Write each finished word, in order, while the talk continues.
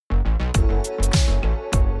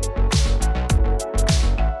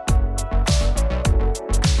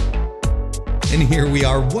And here we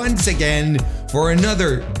are once again for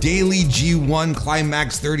another daily G1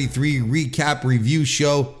 CLIMAX 33 recap review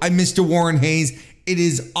show. I'm Mr. Warren Hayes. It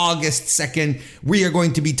is August 2nd. We are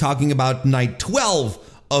going to be talking about night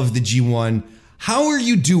 12 of the G1. How are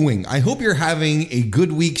you doing? I hope you're having a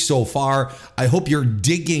good week so far. I hope you're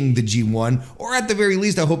digging the G1, or at the very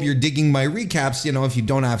least, I hope you're digging my recaps. You know, if you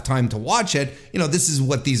don't have time to watch it, you know, this is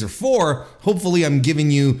what these are for. Hopefully I'm giving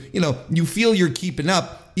you, you feel you're keeping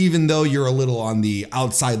up, even though you're a little on the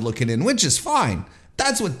outside looking in, which is fine.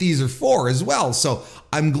 That's what these are for as well. So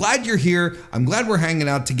I'm glad you're here. I'm glad we're hanging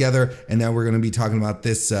out together. And now we're going to be talking about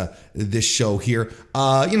this show here.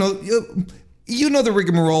 You know the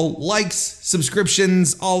rigmarole, likes,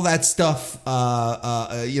 subscriptions, all that stuff,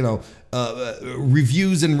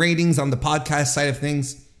 reviews and ratings on the podcast side of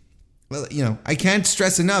things. Well, I can't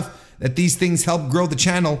stress enough that these things help grow the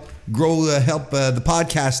channel, help the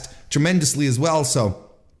podcast tremendously as well. So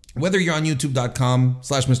whether you're on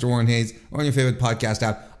youtube.com/Mr. Warren Hayes or on your favorite podcast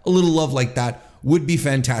app, a little love like that would be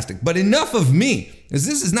fantastic. But enough of me, because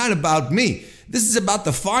this is not about me. This is about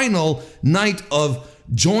the final night of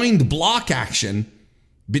joined block action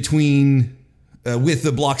between with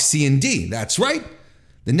the block C and D. That's right.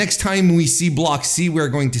 The next time we see block C, we're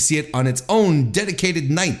going to see it on its own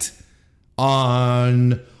dedicated night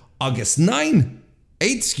on August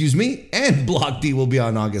 8th, and block D will be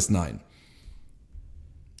on August 9th.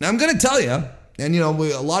 Now I'm going to tell you, and a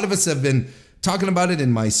lot of us have been talking about it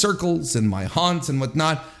in my circles and my haunts and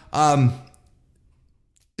whatnot.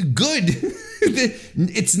 Good.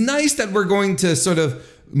 It's nice that we're going to sort of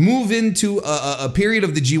move into a period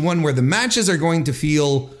of the G1 where the matches are going to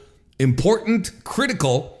feel important,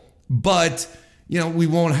 critical, but we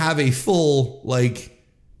won't have a full a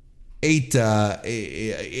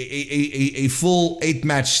full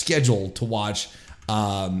 8-match schedule to watch.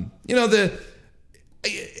 I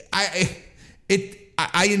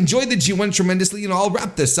enjoyed the G1 tremendously. I'll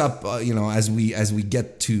wrap this up, as we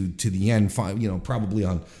get to the end. Probably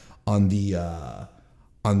on the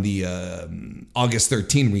August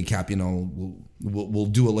 13 recap. We'll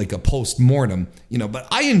do it like a post-mortem. But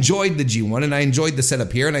I enjoyed the G1 and I enjoyed the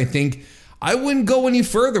setup here, and I think I wouldn't go any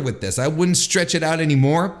further with this. I wouldn't stretch it out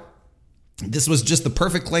anymore. This was just the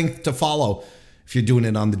perfect length to follow if you're doing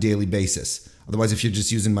it on the daily basis. Otherwise, if you're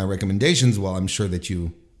just using my recommendations, well, I'm sure that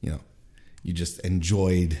you just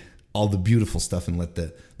enjoyed all the beautiful stuff and let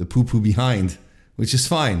the poo-poo behind, which is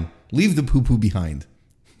fine. Leave the poo-poo behind.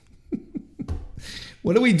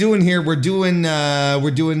 What are we doing here? We're doing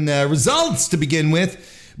results to begin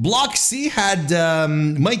with. Block C had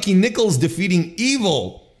Mikey Nichols defeating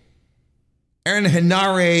Evil. Aaron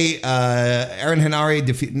Henare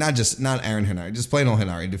just plain old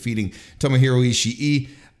Henare defeating Tomohiro Ishii.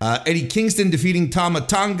 Eddie Kingston defeating Tama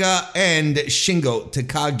Tonga, and Shingo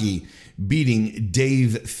Takagi beating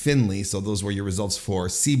Dave Finlay. So those were your results for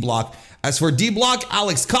C block. As for D block,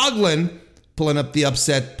 Alex Coughlin pulling off the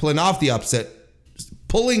upset,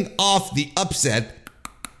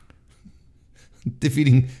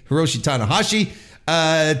 defeating Hiroshi Tanahashi.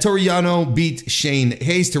 Toriano beat Shane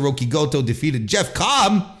Hayes. Hiroki Goto defeated Jeff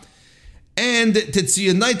Cobb. And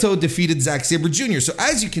Tetsuya Naito defeated Zack Sabre Jr. So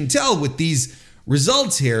as you can tell with these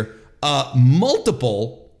results here,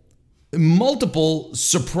 multiple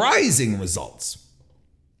surprising results.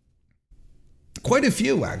 Quite a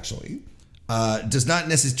few, actually. Does not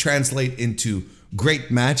necessarily translate into great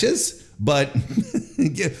matches, but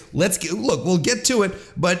we'll get to it.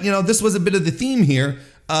 But, this was a bit of the theme here.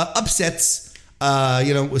 Upsets,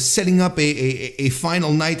 was setting up a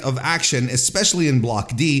final night of action, especially in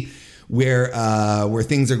Block D, where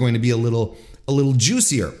things are going to be a little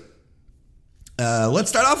juicier. Let's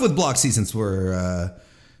start off with Block C since we're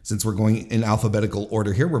going in alphabetical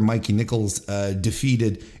order here, where Mikey Nichols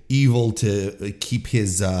defeated Evil to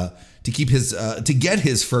get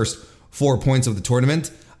his first 4 points of the tournament.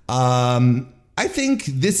 I think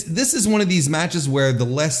this is one of these matches where the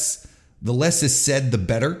less is said, the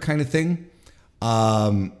better kind of thing.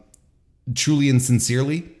 Truly and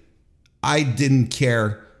sincerely, I didn't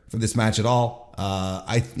care for this match at all.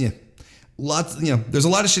 There's a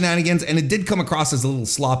lot of shenanigans, and it did come across as a little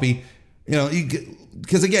sloppy,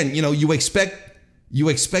 because again, you expect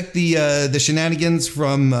the shenanigans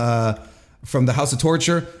from the House of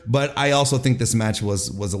Torture, but I also think this match was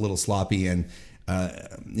a little sloppy, and I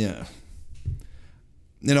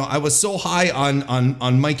was so high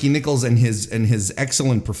on Mikey Nichols and his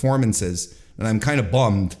excellent performances, and I'm kind of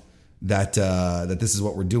bummed that this is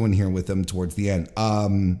what we're doing here with him towards the end.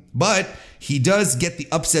 But he does get the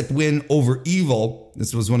upset win over Evil.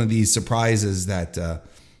 This was one of these surprises that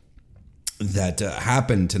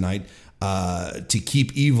happened tonight. to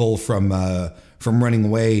keep Evil from running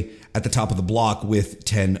away at the top of the block with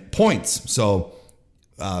 10 points. So,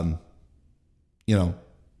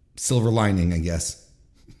 silver lining, I guess.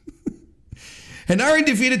 Henare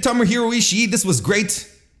defeated Tomohiro Ishii. This was great.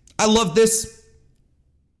 I love this.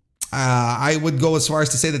 I would go as far as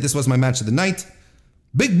to say that this was my match of the night.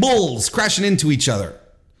 Big bulls crashing into each other.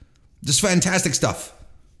 Just fantastic stuff.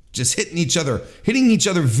 Just hitting each other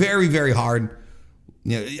very, very hard.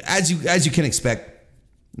 As you can expect.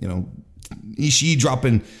 Ishii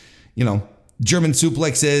dropping, German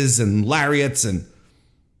suplexes and lariats, and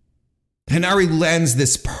Henare lands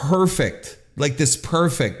this perfect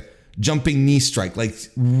jumping knee strike, like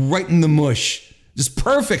right in the mush. Just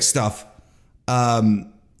perfect stuff.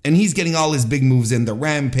 And he's getting all his big moves in, the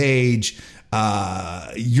Rampage,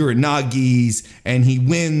 Uranagis, and he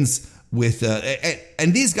wins with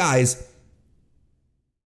and these guys,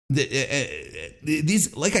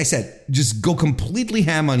 these, like I said, just go completely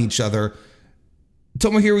ham on each other.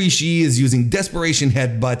 Tomohiro Ishii is using desperation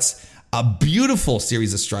headbutts, a beautiful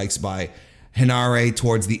series of strikes by Henare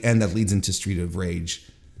towards the end that leads into Streets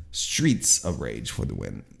of Rage for the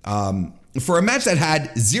win. For a match that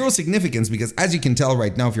had zero significance, because as you can tell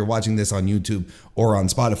right now, if you're watching this on YouTube or on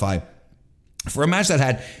Spotify, for a match that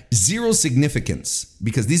had zero significance,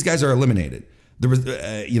 because these guys are eliminated, there was,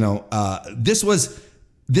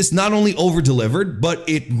 this not only over-delivered, but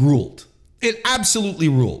it ruled. It absolutely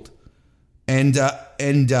ruled. And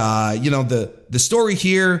the story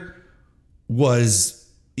here was,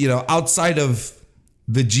 outside of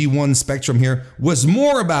the G1 spectrum here, was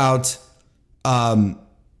more about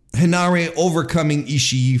Henare overcoming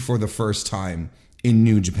Ishii for the first time in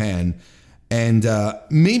New Japan. And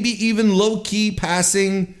maybe even low-key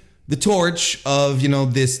passing the torch of,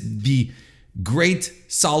 the great,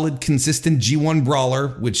 solid, consistent G1 brawler,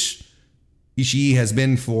 which Ishii has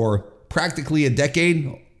been for practically a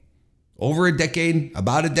decade, over a decade,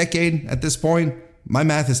 about a decade at this point. My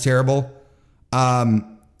math is terrible.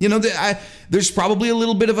 There's probably a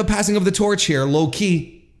little bit of a passing of the torch here,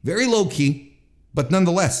 low-key, very low-key, but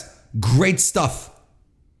nonetheless, great stuff.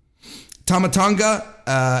 Tama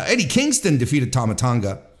Eddie Kingston defeated Tama.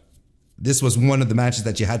 This was one of the matches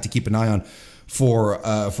that you had to keep an eye on for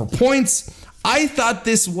points. I thought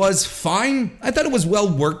this was fine. I thought it was well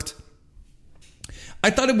worked.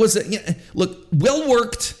 I thought it was well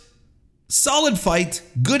worked, solid fight,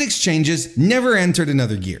 good exchanges, never entered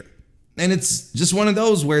another gear. And it's just one of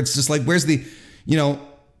those where it's just like, where's the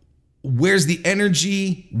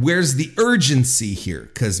energy? Where's the urgency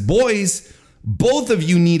here? Because boys, both of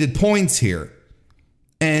you needed points here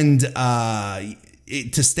and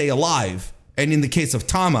to stay alive. And in the case of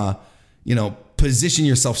Tama, position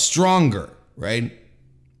yourself stronger, right?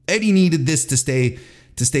 Eddie needed this to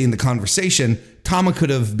stay in the conversation. Tama could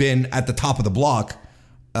have been at the top of the block.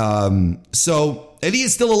 So Eddie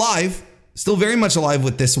is still alive, still very much alive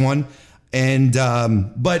with this one. And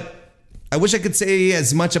but I wish I could say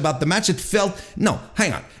as much about the match. It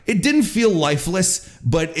didn't feel lifeless,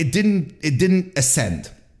 but it didn't ascend.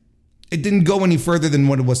 It didn't go any further than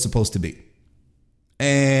what it was supposed to be.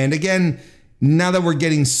 And again, now that we're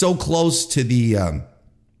getting so close to the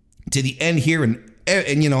end here,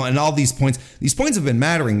 and all these points have been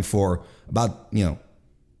mattering for about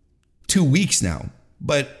 2 weeks now,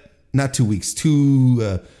 but not 2 weeks,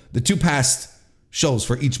 the two past shows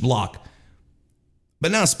for each block.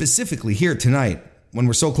 But now specifically here tonight, when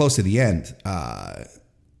we're so close to the end, I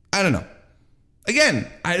don't know. Again,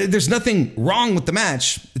 there's nothing wrong with the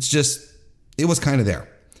match. It's just, it was kind of there.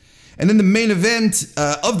 And then the main event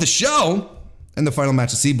of the show, and the final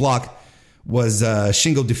match of C Block, was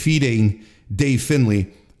Shingo defeating Dave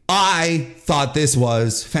Finlay. I thought this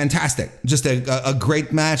was fantastic. Just a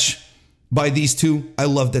great match by these two. I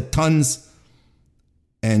loved it tons.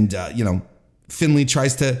 And, Finlay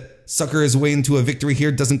tries to sucker his way into a victory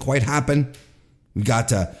here. Doesn't quite happen. We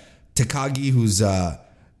got Takagi, who's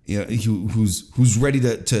ready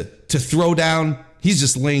to throw down.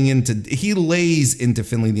 He lays into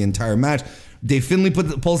Finlay the entire match. Dave Finlay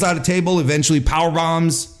pulls out a table, eventually power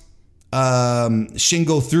bombs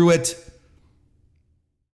Shingo through it.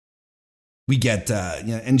 We get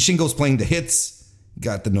and Shingo's playing the hits.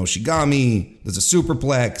 Got the Noshigami, does a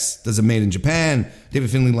superplex, does a Made in Japan. David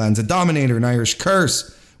Finlay lands a Dominator, an Irish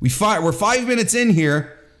Curse. We're 5 minutes in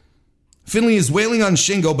here. Finlay is wailing on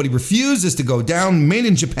Shingo, but he refuses to go down. Made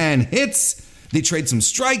in Japan hits. They trade some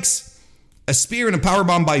strikes. A spear and a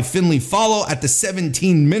powerbomb by Finlay follow at the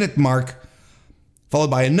 17-minute mark, followed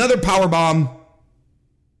by another powerbomb.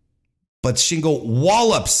 But Shingo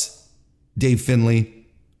wallops Dave Finlay.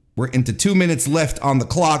 We're into 2 minutes left on the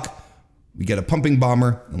clock. We get a pumping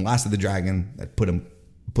bomber and Last of the Dragon that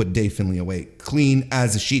put Dave Finlay away clean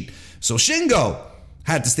as a sheet. So Shingo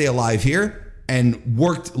had to stay alive here and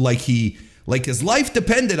worked like his life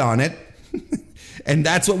depended on it. And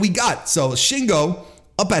that's what we got. So Shingo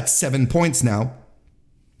up at 7 points now.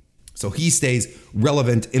 So he stays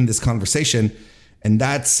relevant in this conversation. And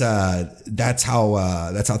that's how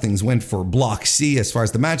things went for Block C as far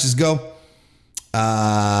as the matches go.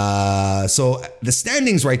 So the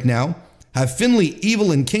standings right now have Finlay,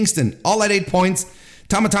 Evil, and Kingston all at 8 points.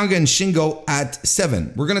 Tama Tonga and Shingo at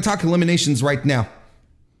 7. We're going to talk eliminations right now.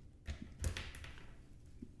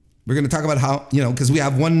 We're going to talk about how, because we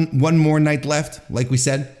have one more night left. Like we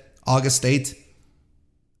said, August 8th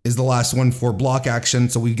is the last one for block action.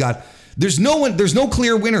 So we've got, there's no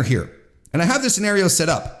clear winner here. And I have the scenario set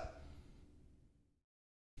up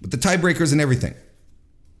with the tiebreakers and everything.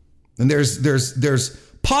 And there's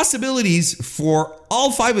possibilities for all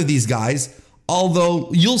 5 of these guys, although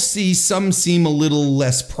you'll see some seem a little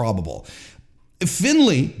less probable.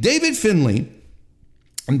 David Finlay,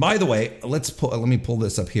 and by the way, let me pull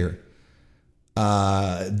this up here.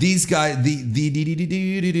 These guys,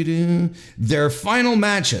 their final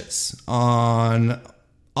matches on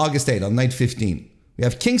August 8th, on night 15. We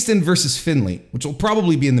have Kingston versus Finlay, which will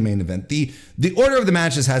probably be in the main event. The order of the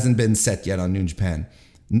matches hasn't been set yet on New Japan,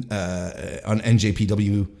 on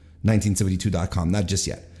NJPW1972.com, not just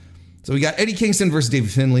yet. So we got Eddie Kingston versus David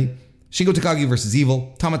Finlay, Shingo Takagi versus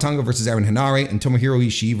Evil, Tama Tonga versus Aaron Henare, and Tomohiro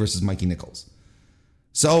Ishii versus Mikey Nichols.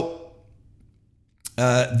 So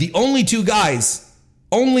the only 2 guys,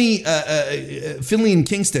 Finlay and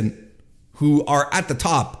Kingston, who are at the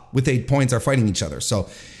top with 8 points, are fighting each other. So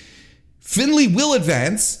Finlay will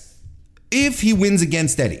advance if he wins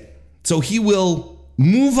against Eddie. So he will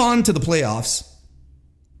move on to the playoffs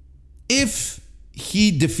if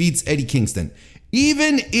he defeats Eddie Kingston.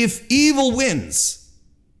 Even if Evil wins,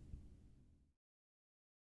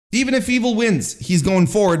 he's going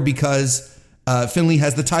forward because Finlay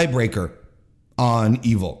has the tiebreaker on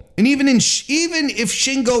Evil. And even if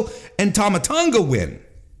Shingo and Tama Tonga win,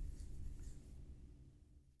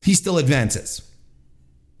 he still advances.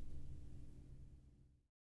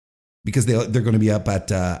 Because they're going to be up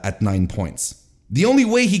at 9 points. The only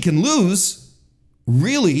way he can lose,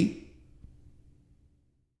 really,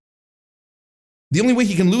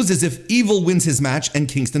 is if Evil wins his match and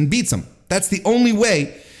Kingston beats him. That's the only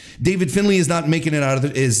way. David Finlay is not making it out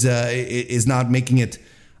of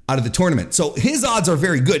the tournament. So his odds are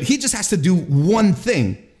very good. He just has to do one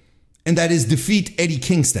thing, and that is defeat Eddie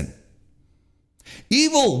Kingston.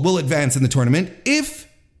 Evil will advance in the tournament if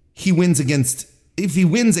he wins against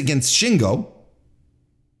Shingo,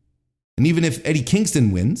 and even if Eddie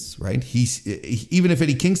Kingston wins, right? Even if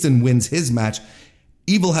Eddie Kingston wins his match,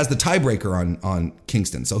 Evil has the tiebreaker on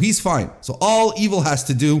Kingston, so he's fine. So all Evil has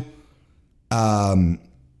to do, all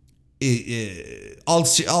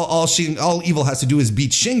Evil has to do is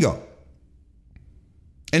beat Shingo,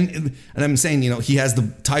 and I'm saying, he has the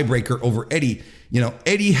tiebreaker over Eddie.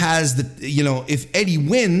 Eddie has if Eddie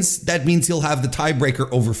wins, that means he'll have the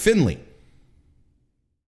tiebreaker over Finlay.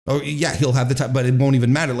 Oh yeah, he'll have the top, but it won't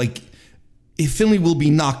even matter. Like, if Finlay will be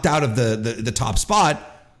knocked out of the top spot,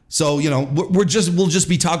 so we'll just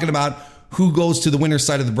be talking about who goes to the winner's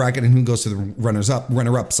side of the bracket and who goes to the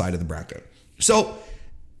runner-up side of the bracket. So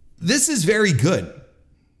this is very good,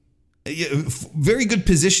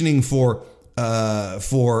 positioning for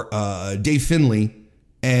Dave Finlay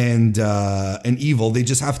and Evil. They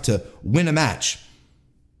just have to win a match.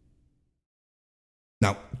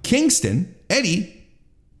 Now Kingston, Eddie,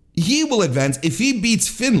 he will advance if he beats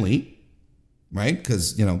Finlay, right?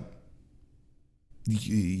 Because,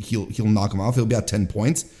 he'll knock him off. He'll be at 10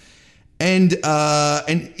 points. And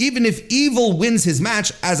even if Evil wins his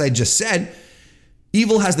match, as I just said,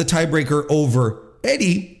 Evil has the tiebreaker over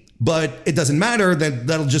Eddie, but it doesn't matter.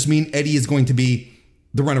 That'll just mean Eddie is going to be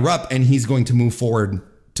the runner-up, and he's going to move forward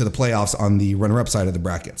to the playoffs on the runner-up side of the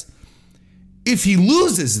brackets. If he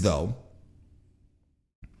loses, though,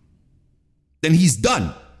 then he's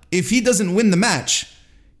done. If he doesn't win the match,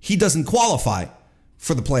 he doesn't qualify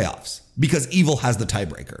for the playoffs because Evil has the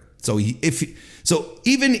tiebreaker. So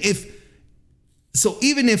even if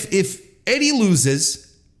Eddie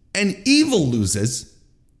loses and Evil loses,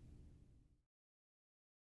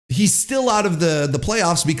 he's still out of the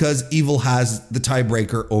playoffs because Evil has the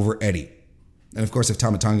tiebreaker over Eddie. And of course, if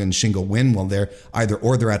Tama Tonga and Shingo win, well, they're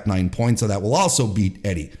at 9 points, so that will also beat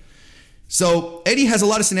Eddie. So Eddie has a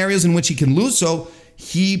lot of scenarios in which he can lose, so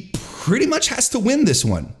he pretty much has to win this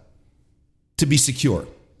one to be secure.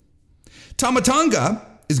 Tama Tonga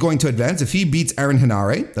is going to advance if he beats Aaron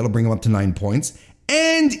Henare. That'll bring him up to 9 points.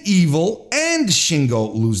 and Evil and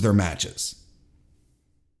Shingo lose their matches.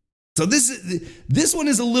 So this one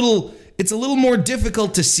is a little more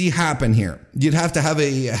difficult to see happen here. You'd have to have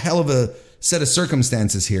a hell of a set of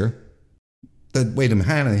circumstances here. Wait a minute,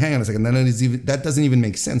 hang on a second. That doesn't even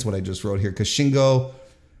make sense what I just wrote here, because Shingo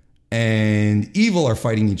and Evil are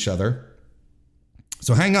fighting each other.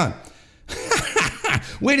 So hang on.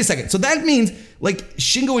 Wait a second. So that means like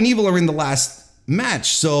Shingo and Evil are in the last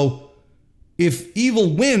match. So if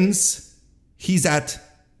Evil wins, he's at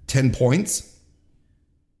 10 points.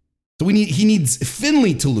 So he needs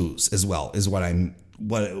Finlay to lose as well, is what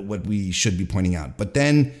we should be pointing out. But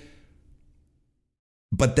then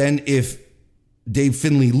if Dave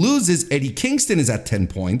Finlay loses, Eddie Kingston is at 10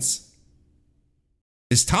 points.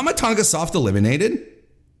 Is Tama Tonga soft eliminated?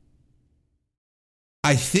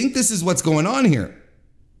 I think this is what's going on here.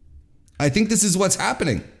 I think this is what's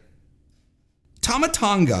happening. Tama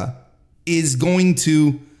Tonga is going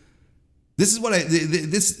to. This is what I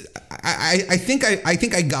think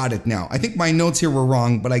I got it now. I think my notes here were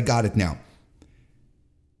wrong, but I got it now.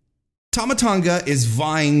 Tama Tonga is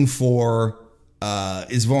vying for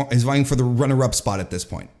the runner-up spot at this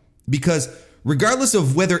point, because regardless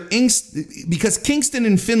of because Kingston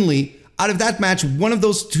and Finlay, out of that match, one of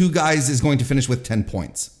those two guys is going to finish with 10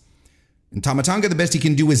 points. And Tama Tonga, the best he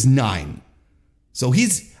can do is 9. So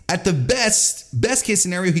he's at the best case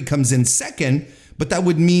scenario, he comes in second, but that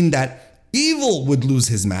would mean that Evil would lose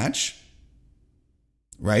his match,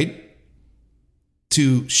 right,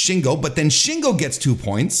 to Shingo, but then Shingo gets 2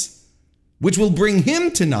 points, which will bring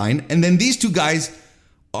him to 9, and then these two guys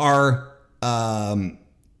are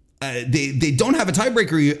they don't have a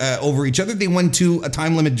tiebreaker over each other. They went to a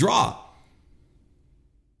time limit draw,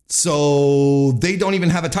 so they don't even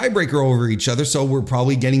have a tiebreaker over each other. So we're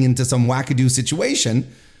probably getting into some wackadoo situation,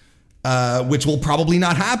 which will probably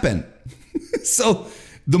not happen. So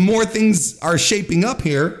the more things are shaping up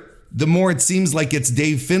here, the more it seems like it's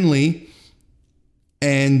Dave Finlay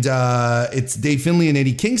and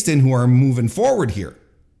Eddie Kingston who are moving forward here.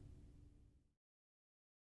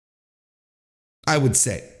 I would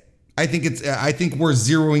say. I think we're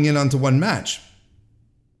zeroing in onto one match.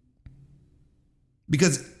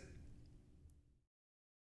 Because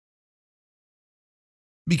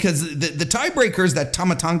the tiebreakers that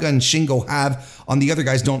Tama Tonga and Shingo have on the other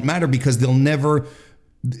guys don't matter, because they'll never,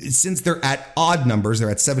 since they're at odd numbers, they're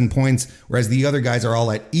at 7 points, whereas the other guys are all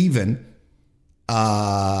at even.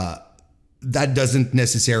 That doesn't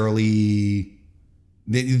necessarily,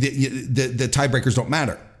 the tiebreakers don't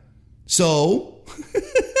matter. So,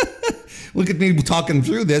 look at me talking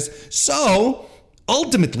through this. So,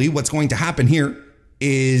 ultimately, what's going to happen here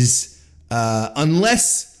is,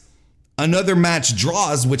 unless another match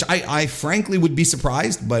draws, which I frankly would be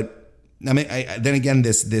surprised, but I mean, then again,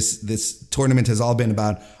 this tournament has all been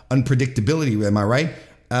about unpredictability. Am I right?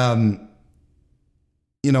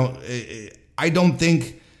 I don't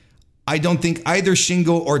think either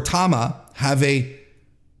Shingo or Tama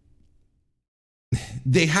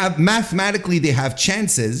mathematically they have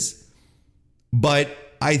chances, but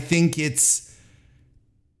I think it's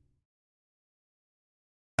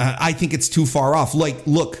too far off. Like,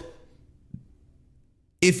 look,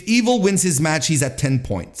 if Evil wins his match, he's at 10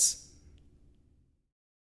 points.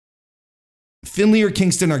 Finlay or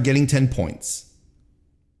Kingston are getting 10 points.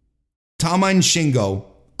 Tama and Shingo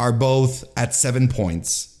are both at 7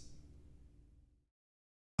 points.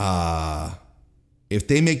 If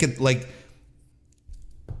they make it like,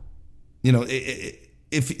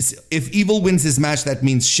 if Evil wins his match, that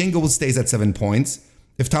means Shingo stays at 7 points.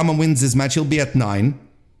 If Tama wins his match, he'll be at 9.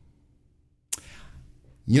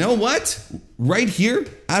 You know what? Right here,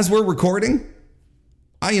 as we're recording,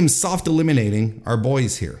 I am soft eliminating our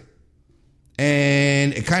boys here.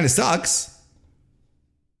 And it kind of sucks.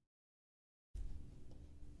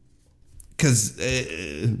 Because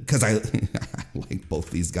I like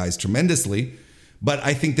both these guys tremendously. But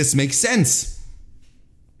I think this makes sense.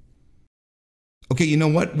 Okay, you know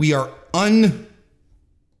what? We are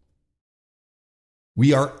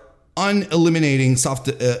eliminating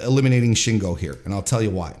Shingo here, and I'll tell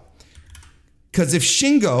you why. Because if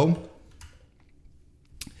Shingo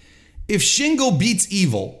beats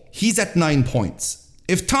Evil, he's at 9 points.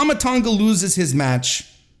 If Tama Tonga loses his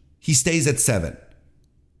match, he stays at 7.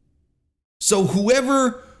 So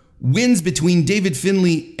whoever wins between David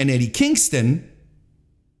Finlay and Eddie Kingston,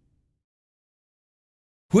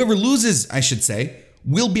 whoever loses, I should say,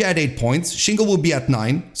 will be at 8 points. Shingo will be at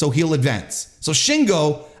 9, so he'll advance. So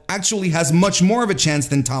Shingo actually has much more of a chance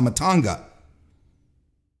than Tama Tonga.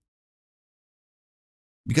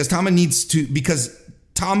 Because Tama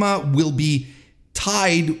will be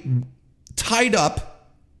tied tied up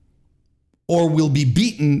or will be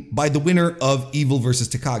beaten by the winner of Evil versus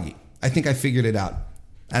Takagi. I think I figured it out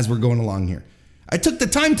as we're going along here. I took the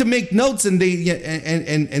time to make notes and they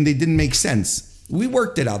didn't make sense. We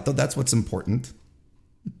worked it out though. That's what's important.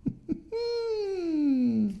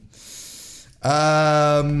 So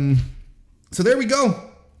there we go.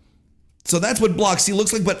 So that's what Block C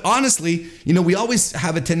looks like. But honestly, we always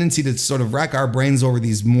have a tendency to sort of rack our brains over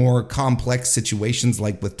these more complex situations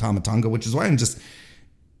like with Tama Tonga, which is why I'm just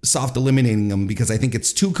soft eliminating them, because I think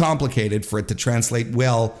it's too complicated for it to translate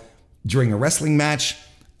well during a wrestling match.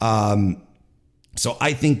 So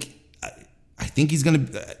I think he's going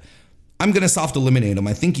to, I'm going to soft eliminate him.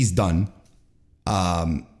 I think he's done.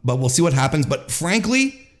 But we'll see what happens. But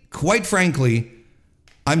quite frankly,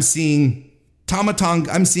 I'm seeing Tama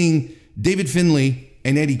Tonga, I'm seeing David Finlay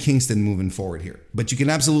and Eddie Kingston moving forward here. But you can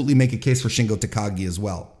absolutely make a case for Shingo Takagi as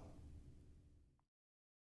well.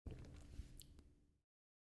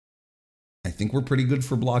 I think we're pretty good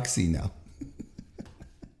for Block C now.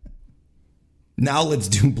 Now let's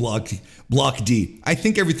do Block D. I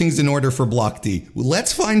think everything's in order for Block D.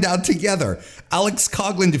 Let's find out together. Alex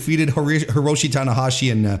Coughlin defeated Hiroshi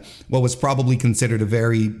Tanahashi in what was probably considered a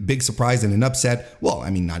very big surprise and an upset. Well, I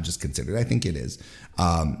mean, not just considered. I think it is.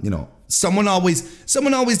 Someone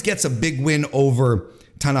always gets a big win over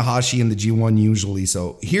Tanahashi in the G1 usually.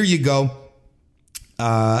 So here you go.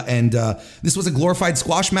 And this was a glorified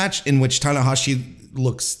squash match in which Tanahashi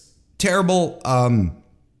looks terrible.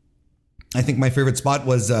 I think my favorite spot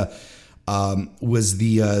was the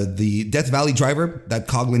Death Valley driver that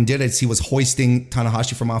Coughlin did as he was hoisting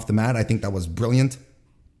Tanahashi from off the mat. I think that was brilliant.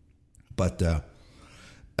 But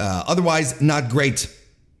otherwise, not great.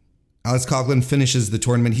 Alex Coughlin finishes the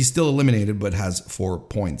tournament. He's still eliminated, but has 4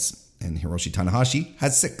 points. And Hiroshi Tanahashi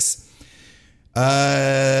has 6.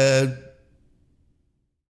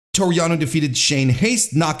 Toru Yano defeated Shane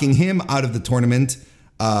Haste, knocking him out of the tournament.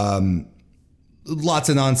 Lots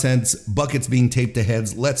of nonsense. Buckets being taped to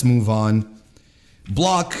heads. Let's move on.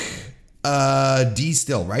 Block D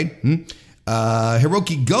still, right?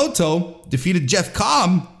 Hiroki Goto defeated Jeff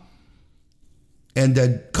Cobb.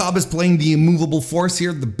 And Cobb is playing the immovable force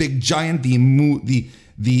here, the big giant, the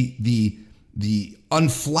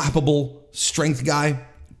unflappable strength guy,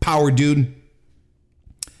 power dude.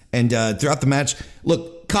 And throughout the match,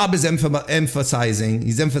 look, Cobb is emphasizing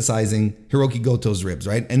Hiroki Goto's ribs,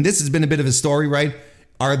 right? And this has been a bit of a story, right?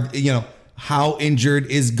 How injured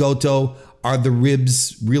is Goto? Are the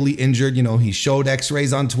ribs really injured? He showed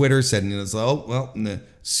x-rays on Twitter, said,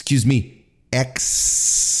 excuse me,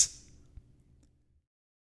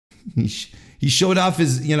 He showed off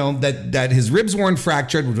his, that his ribs weren't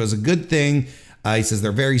fractured, which was a good thing. He says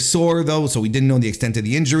they're very sore though, so we didn't know the extent of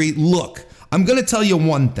the injury. Look, I'm going to tell you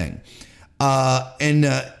one thing.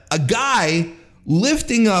 A guy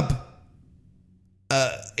lifting up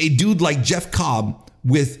a dude like Jeff Cobb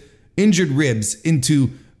with injured ribs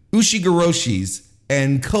into Ushigoroshis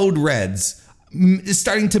and Code Reds is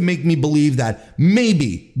starting to make me believe that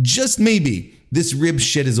maybe, just maybe, this rib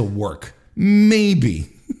shit is a work. Maybe.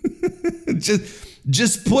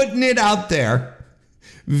 just putting it out there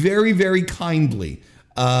very, very kindly.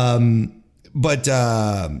 But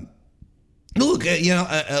look,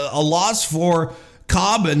 a loss for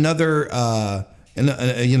Cobb, another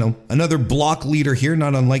block leader here,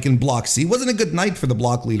 not unlike in Block C. Wasn't a good night for the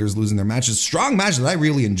block leaders losing their matches. Strong match that I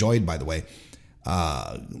really enjoyed, by the way,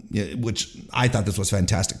 which I thought this was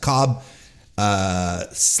fantastic. Cobb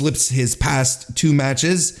slips his past 2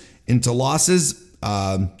 matches into losses.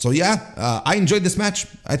 I enjoyed this match.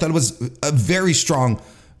 I thought it was a very strong,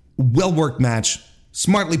 well-worked match,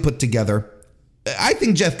 smartly put together. I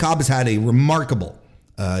think Jeff Cobb has had a remarkable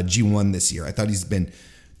G1 this year. I thought he's been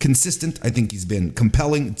consistent. I think he's been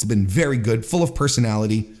compelling. It's been very good, full of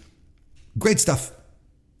personality. Great stuff.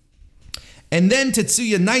 And then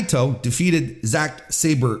Tetsuya Naito defeated Zack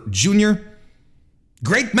Sabre Jr.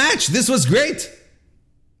 Great match. This was great.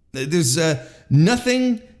 There's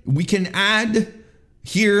nothing we can add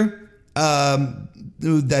here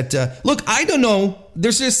look, I don't know.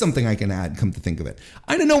 There's just something I can add, come to think of it.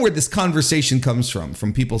 I don't know where this conversation comes from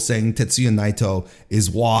people saying Tetsuya Naito is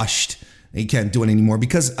washed. He can't do it anymore.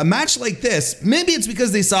 Because a match like this, maybe it's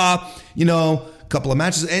because they saw, a couple of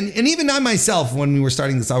matches. And even I myself, when we were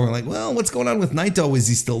starting this out, we're like, well, what's going on with Naito? Is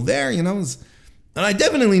he still there? And I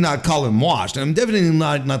definitely not call him washed. And I'm definitely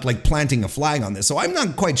not like planting a flag on this. So I'm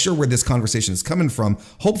not quite sure where this conversation is coming from.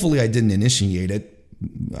 Hopefully I didn't initiate it.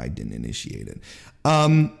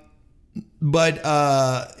 But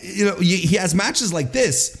he has matches like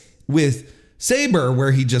this with Sabre,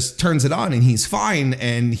 where he just turns it on and he's fine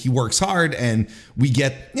and he works hard, and we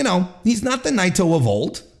get, he's not the Naito of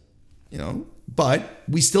old, but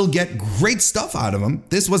we still get great stuff out of him.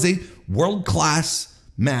 This was a world-class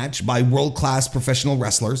match by world-class professional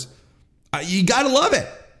wrestlers. You gotta love it.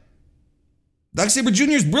 Zack Sabre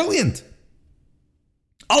Jr. is brilliant.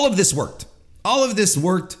 All of this worked. All of this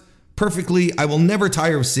worked perfectly. I will never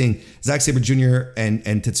tire of seeing Zack Sabre Jr. and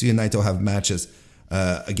Tetsuya Naito have matches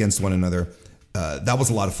against one another. That was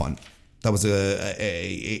a lot of fun. That was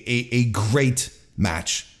a great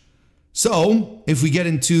match. So, if we get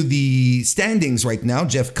into the standings right now,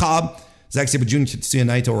 Jeff Cobb, Zack Sabre Jr., Tetsuya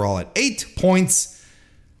Naito are all at 8 points.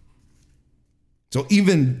 So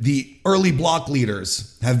even the early block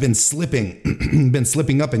leaders have been slipping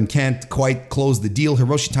up and can't quite close the deal.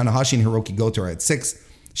 Hiroshi Tanahashi and Hiroki Goto are at 6.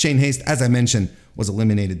 Shane Haste, as I mentioned, was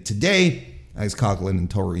eliminated today. Alex Coughlin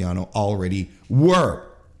and Toru Yano already were.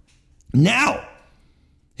 Now,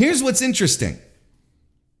 here's what's interesting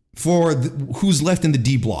for who's left in the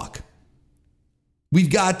D block. We've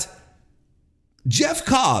got Jeff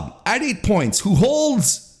Cobb at 8 points, who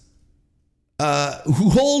holds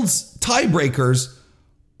tiebreakers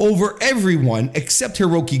over everyone except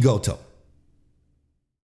Hiroki Goto.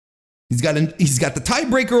 He's got the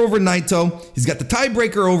tiebreaker over Naito. He's got the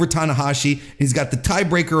tiebreaker over Tanahashi. He's got the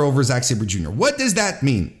tiebreaker over Zack Sabre Jr. What does that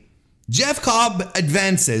mean? Jeff Cobb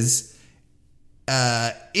advances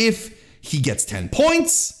if he gets 10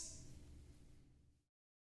 points.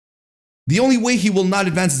 The only way he will not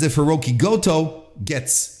advance is if Hiroki Goto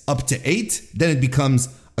gets up to 8. Then it becomes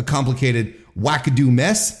a complicated wackadoo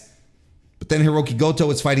mess. But then Hiroki Goto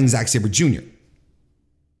is fighting Zack Sabre Jr.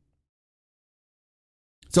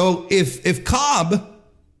 So if Cobb,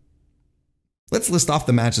 let's list off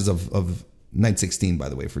the matches of night 16, by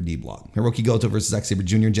the way, for D block. Hiroki Goto versus Zack Sabre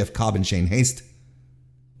Jr., Jeff Cobb and Shane Haste.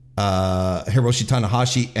 Hiroshi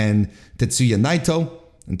Tanahashi and Tetsuya Naito.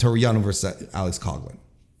 And Toru Yano versus Alex Coughlin.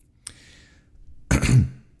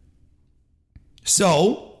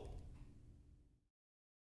 So,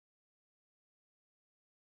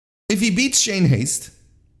 if he beats Shane Haste,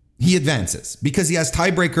 he advances because he has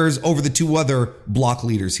tiebreakers over the 2 other block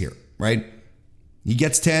leaders here, right? He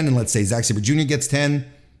gets 10, and let's say Zack Sabre Jr. gets 10.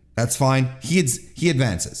 That's fine. He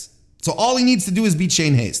advances. So all he needs to do is beat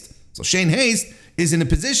Shane Haste. So Shane Haste is in a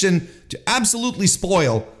position to absolutely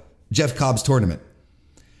spoil Jeff Cobb's tournament.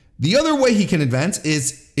 The other way he can advance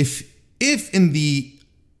is if in the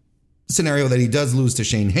scenario that he does lose to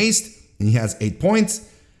Shane Haste, and he has 8 points,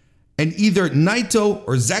 and either Naito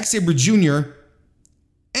or Zack Sabre Jr.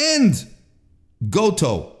 and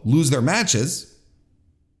Goto lose their matches,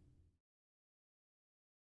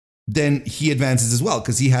 then he advances as well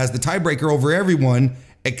because he has the tiebreaker over everyone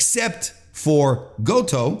except for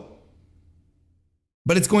Goto.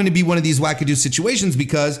 But it's going to be one of these wackadoo situations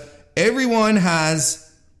because everyone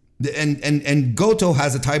has, and Goto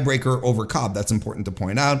has a tiebreaker over Cobb. That's important to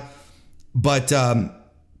point out. But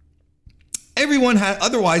everyone had,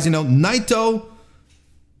 otherwise, Naito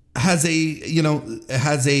has Naito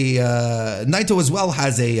as well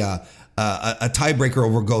has a tiebreaker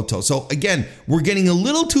over Goto. So again, we're getting a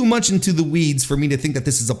little too much into the weeds for me to think that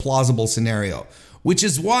this is a plausible scenario, which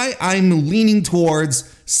is why I'm leaning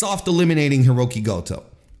towards soft eliminating Hiroki Goto.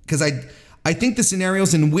 Because I think the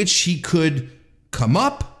scenarios in which he could come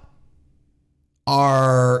up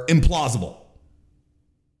are implausible.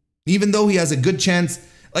 Even though he has a good chance,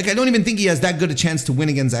 I don't even think he has that good a chance to win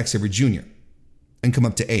against Zack Sabre Jr. and come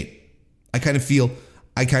up to 8. I kind of feel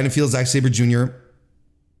Zack Sabre Jr.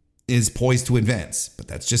 is poised to advance, but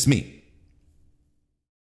that's just me.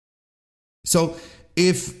 So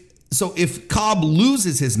if Cobb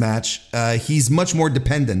loses his match, he's much more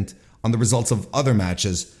dependent on the results of other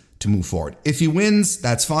matches to move forward. If he wins,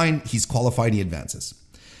 that's fine. He's qualified. He advances.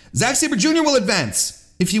 Zack Sabre Jr. will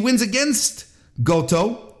advance if he wins against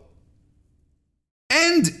Goto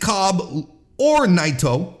and Cobb or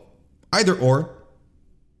Naito, either or,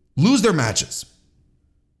 lose their matches.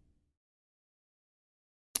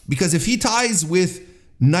 Because if he ties with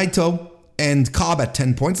Naito and Cobb at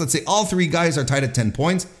 10 points, let's say all 3 guys are tied at 10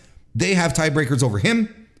 points, they have tiebreakers over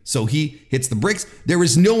him, so he hits the bricks. There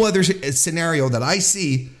is no other scenario that I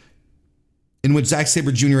see in which Zack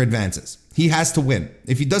Sabre Jr. advances. He has to win.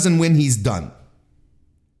 If he doesn't win, he's done.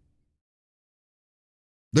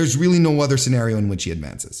 There's really no other scenario in which he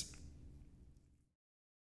advances.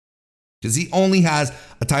 Because he only has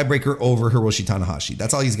a tiebreaker over Hiroshi Tanahashi.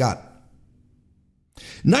 That's all he's got.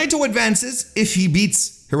 Naito advances if he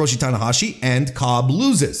beats Hiroshi Tanahashi and Cobb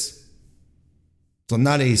loses. So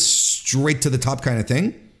not a straight to the top kind of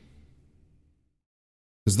thing.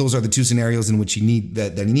 because those are the two scenarios in which he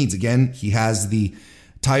needs. Again, he has the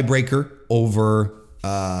tiebreaker over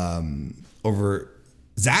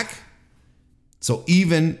Zach. So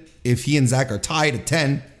even if he and Zach are tied at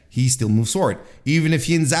 10, he still moves forward. Even if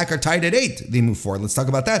he and Zach are tied at 8, they move forward. Let's talk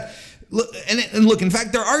about that. Look, and look, in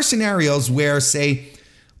fact, there are scenarios where, say,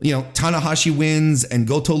 Tanahashi wins and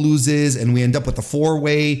Goto loses, and we end up with a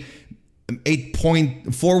four-way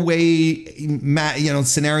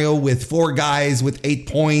scenario with 4 guys with 8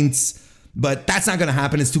 points. But that's not going to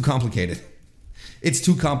happen. It's too complicated. It's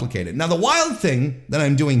too complicated. Now, the wild thing that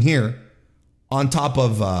I'm doing here, on top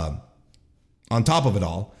of it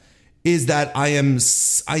all, is that I am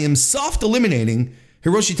soft eliminating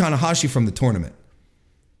Hiroshi Tanahashi from the tournament.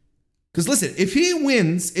 Because listen, if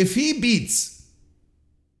he beats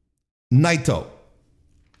Naito,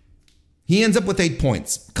 he ends up with 8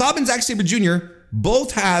 points. Cobb and Zack Sabre Jr.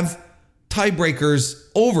 both have tiebreakers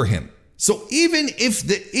over him. So even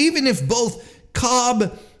if both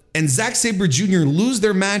Cobb and Zack Sabre Jr. lose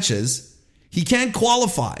their matches, he can't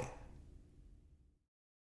qualify.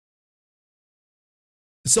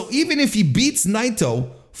 So even if he beats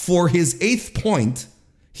Naito for his 8th point,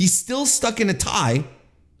 he's still stuck in a tie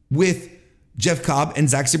with Jeff Cobb and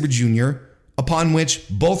Zack Sabre Jr., upon which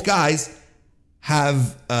both guys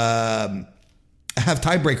have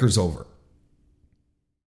tiebreakers over.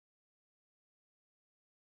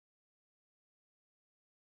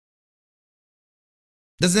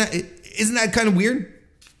 Isn't that kind of weird?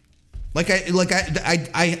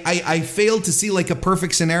 I failed to see like a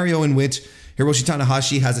perfect scenario in which Hiroshi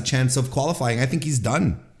Tanahashi has a chance of qualifying. I think he's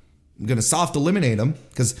done. I'm going to soft eliminate him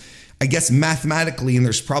because I guess mathematically, and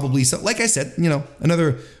there's probably some, like I said,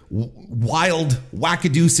 another wild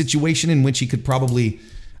wackadoo situation in which he could probably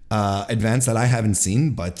advance that I haven't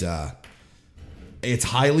seen, but it's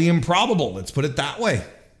highly improbable. Let's put it that way.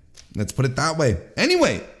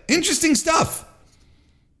 Anyway, interesting stuff.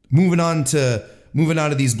 Moving on to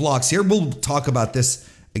these blocks here. We'll talk about this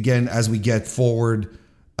again as we get forward,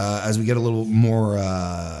 as we get a little more,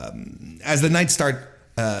 as the nights start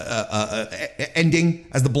ending,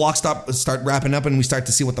 as the blocks start wrapping up and we start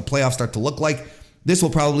to see what the playoffs start to look like. This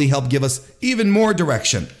will probably help give us even more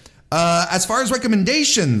direction. As far as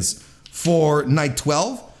recommendations for night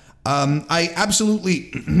 12, I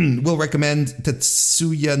absolutely will recommend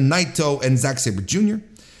Tetsuya Naito and Zack Sabre Jr.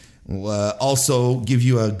 We'll also give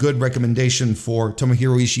you a good recommendation for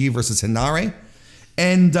Tomohiro Ishii versus Hinare.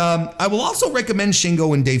 And I will also recommend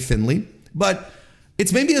Shingo and Dave Finlay, but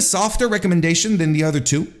it's maybe a softer recommendation than the other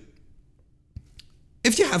two,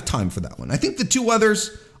 if you have time for that one. I think the two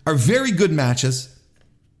others are very good matches.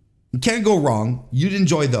 You can't go wrong. You'd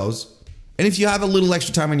enjoy those. And if you have a little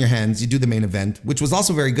extra time on your hands, you do the main event, which was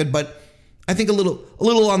also very good, but I think a little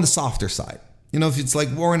on the softer side. If it's like,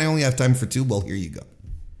 Warren, I only have time for 2, well, here you go.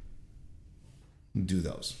 Do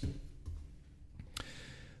those.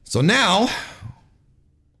 So now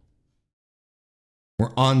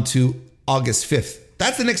we're on to August 5th.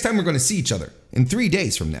 That's the next time we're going to see each other, in 3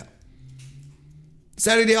 days from now.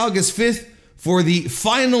 Saturday, August 5th, for the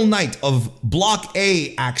final night of Block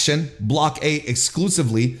A action. Block A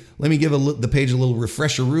exclusively. Let me give the page a little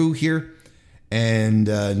refresher-oo here. And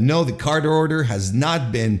no, the card order has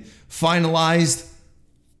not been finalized.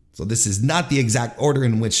 So this is not the exact order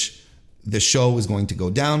in which the show is going to go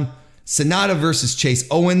down. Sonata versus Chase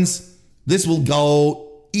Owens. This will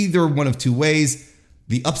go either one of 2 ways.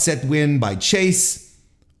 The upset win by Chase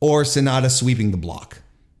or Sonata sweeping the block.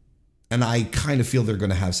 And I kind of feel they're going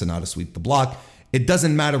to have Sonata sweep the block. It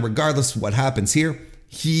doesn't matter regardless of what happens here.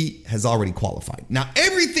 He has already qualified. Now,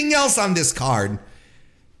 everything else on this card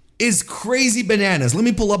is crazy bananas. Let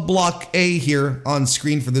me pull up Block A here on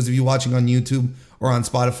screen for those of you watching on YouTube or on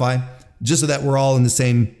Spotify, just so that we're all in the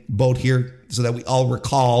same boat here, so that we all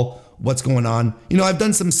recall what's going on. I've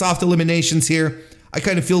done some soft eliminations here. I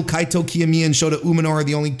kind of feel Kaito Kiyomiya and Shota Umino are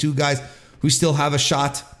the only 2 guys who still have a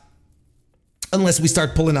shot. Unless we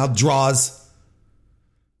start pulling out draws,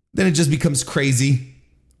 then it just becomes crazy.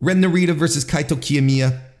 Ren Narita versus Kaito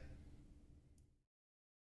Kiyomiya.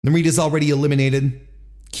 Narita's already eliminated.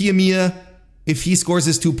 Kiyomiya, if he scores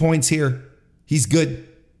his 2 points here, he's good.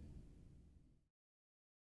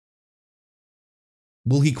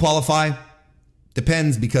 Will he qualify?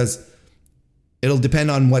 Depends, because it'll depend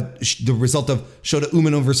on what the result of Shota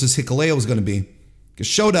Umino versus Hikuleo is going to be. Because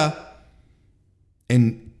Shota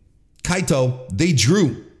and Kaito, they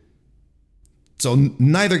drew. So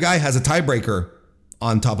neither guy has a tiebreaker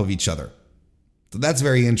on top of each other. So that's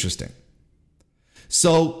very interesting.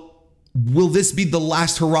 So will this be the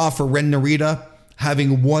last hurrah for Ren Narita,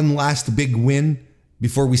 having one last big win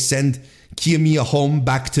before we send Kiyomiya home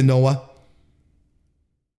back to Noah?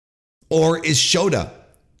 Or is Shota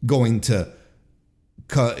going to,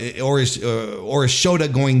 or is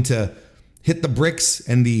Shota going to hit the bricks,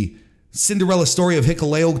 and the Cinderella story of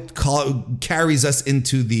Hikuleo carries us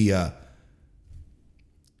into the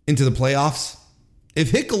playoffs?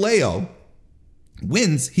 If Hikuleo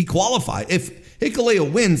wins, he qualifies. If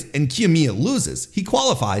Hikuleo wins and Kiyomiya loses, he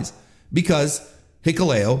qualifies because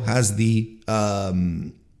Hikuleo has the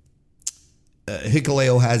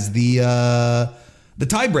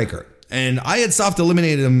tiebreaker. And I had soft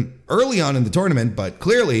eliminated him early on in the tournament, but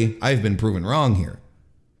clearly I've been proven wrong here.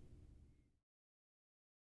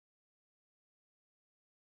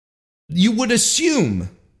 You would assume,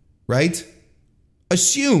 right?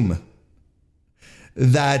 Assume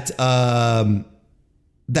that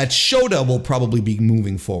that Shota will probably be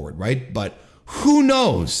moving forward, right? But who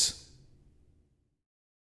knows?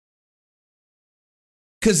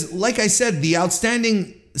 Because, like I said, the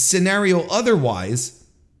outstanding scenario otherwise,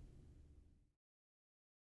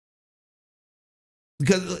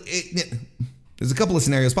 because there's a couple of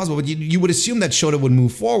scenarios possible, but you would assume that Shota would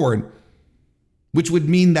move forward, which would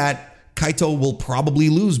mean that Kaito will probably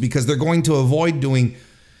lose because they're going to avoid doing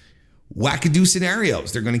wackadoo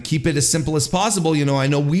scenarios. They're going to keep it as simple as possible. You know, I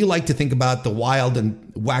know we like to think about the wild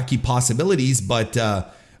and wacky possibilities, but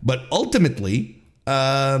ultimately,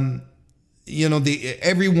 you know,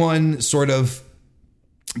 everyone sort of,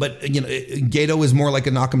 but you know, Gato is more like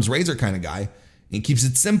a Knock'em's razor kind of guy. He keeps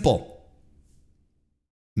it simple,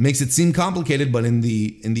 makes it seem complicated, but in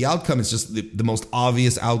the outcome, it's just the most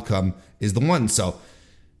obvious outcome is the one. So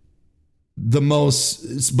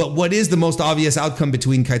but what is the most obvious outcome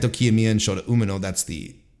between Kaito Kiyomiya and Shota Umino?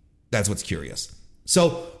 That's what's curious.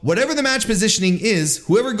 So whatever the match positioning is,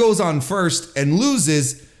 whoever goes on first and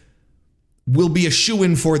loses will be a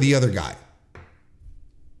shoo-in for the other guy.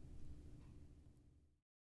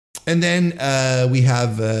 And then we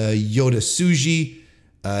have Yoda Tsuji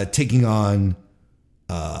taking on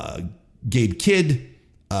Gabe Kidd.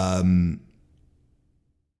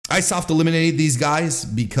 I soft eliminated these guys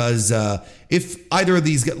because if either of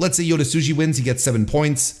these, let's say Yoda Tsuji wins, he gets 7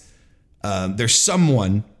 points. There's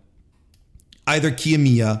someone, either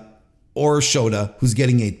Kiyomiya or Shota, who's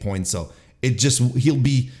getting 8 points. So he'll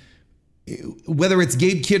be, whether it's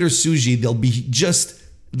Gabe Kidd or Tsuji,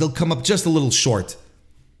 they'll come up just a little short.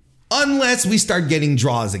 Unless we start getting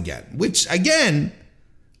draws again, which again,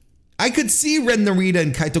 I could see Ren Narita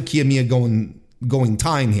and Kaito Kiyomiya going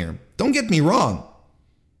time here. Don't get me wrong.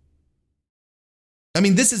 I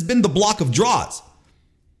mean, this has been the block of draws.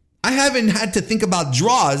 I haven't had to think about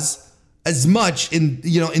draws as much in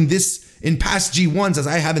past G1s as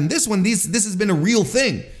I have in this one. This has been a real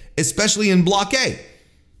thing, especially in Block A.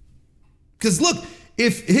 Because look,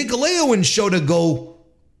 if Hikuleo and Shota go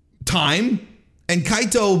time and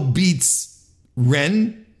Kaito beats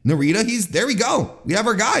Ren Narita, there we go. We have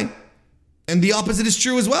our guy. And the opposite is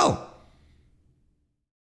true as well.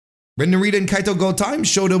 Ren Narita and Kaito go time,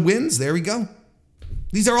 Shota wins, there we go.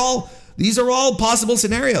 These are all possible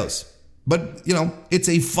scenarios. But, you know, it's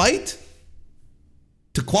a fight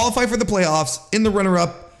to qualify for the playoffs in the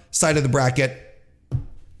runner-up side of the bracket.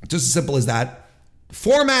 Just as simple as that.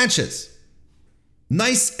 4 matches.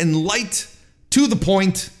 Nice and light, to the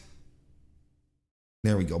point.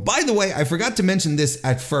 There we go. By the way, I forgot to mention this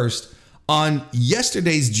at first. On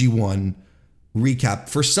yesterday's G1 recap,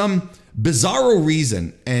 for some bizarro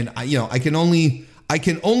reason, and I can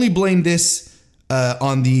only blame this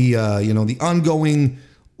on the the ongoing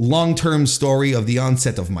long-term story of the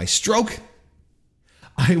onset of my stroke.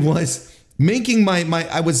 I was making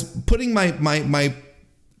I was putting my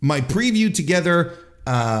preview together,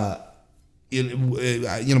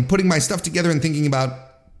 putting my stuff together and thinking about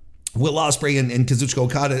Will Ospreay and Kazuchika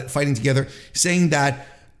Okada fighting together, saying that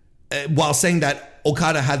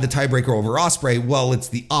Okada had the tiebreaker over Ospreay. Well, it's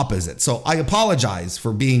the opposite. So I apologize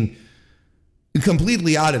for being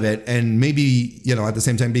completely out of it, and maybe, at the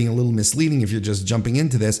same time being a little misleading if you're just jumping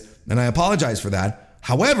into this, and I apologize for that.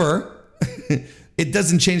 However, it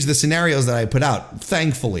doesn't change the scenarios that I put out.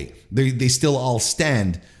 Thankfully, they still all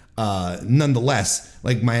stand. Nonetheless,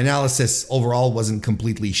 like, my analysis overall wasn't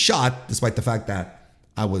completely shot, despite the fact that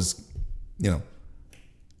I was,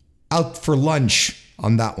 out for lunch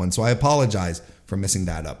on that one. So I apologize for messing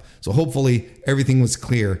that up. So hopefully everything was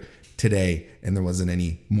clear today and there wasn't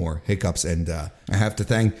any more hiccups. And I have to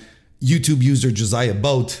thank YouTube user Josiah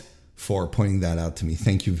Boat for pointing that out to me.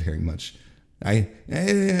 Thank you very much. I'm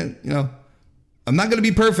not going to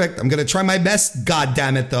be perfect. I'm going to try my best. God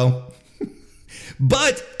damn it, though.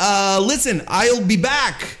 But listen, I'll be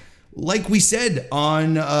back, like we said,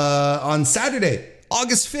 on Saturday,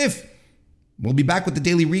 August 5th. We'll be back with the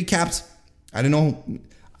daily recaps. I don't know.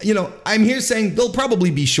 I'm here saying they'll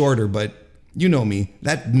probably be shorter, but you know me,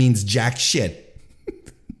 that means jack shit.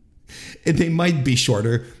 They might be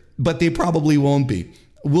shorter, but they probably won't be.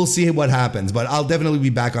 We'll see what happens, but I'll definitely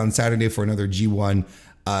be back on Saturday for another G1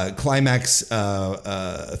 CLIMAX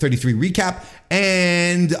 33 recap,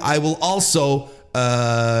 and I will also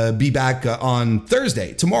be back on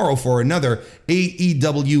Thursday, tomorrow, for another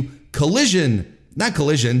AEW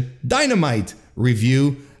Dynamite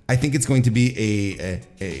review. I think it's going to be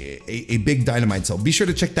a big Dynamite, so be sure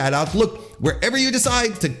to check that out. Look, whenever you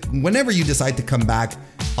decide to come back,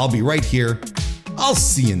 I'll be right here. I'll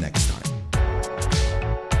see you next time.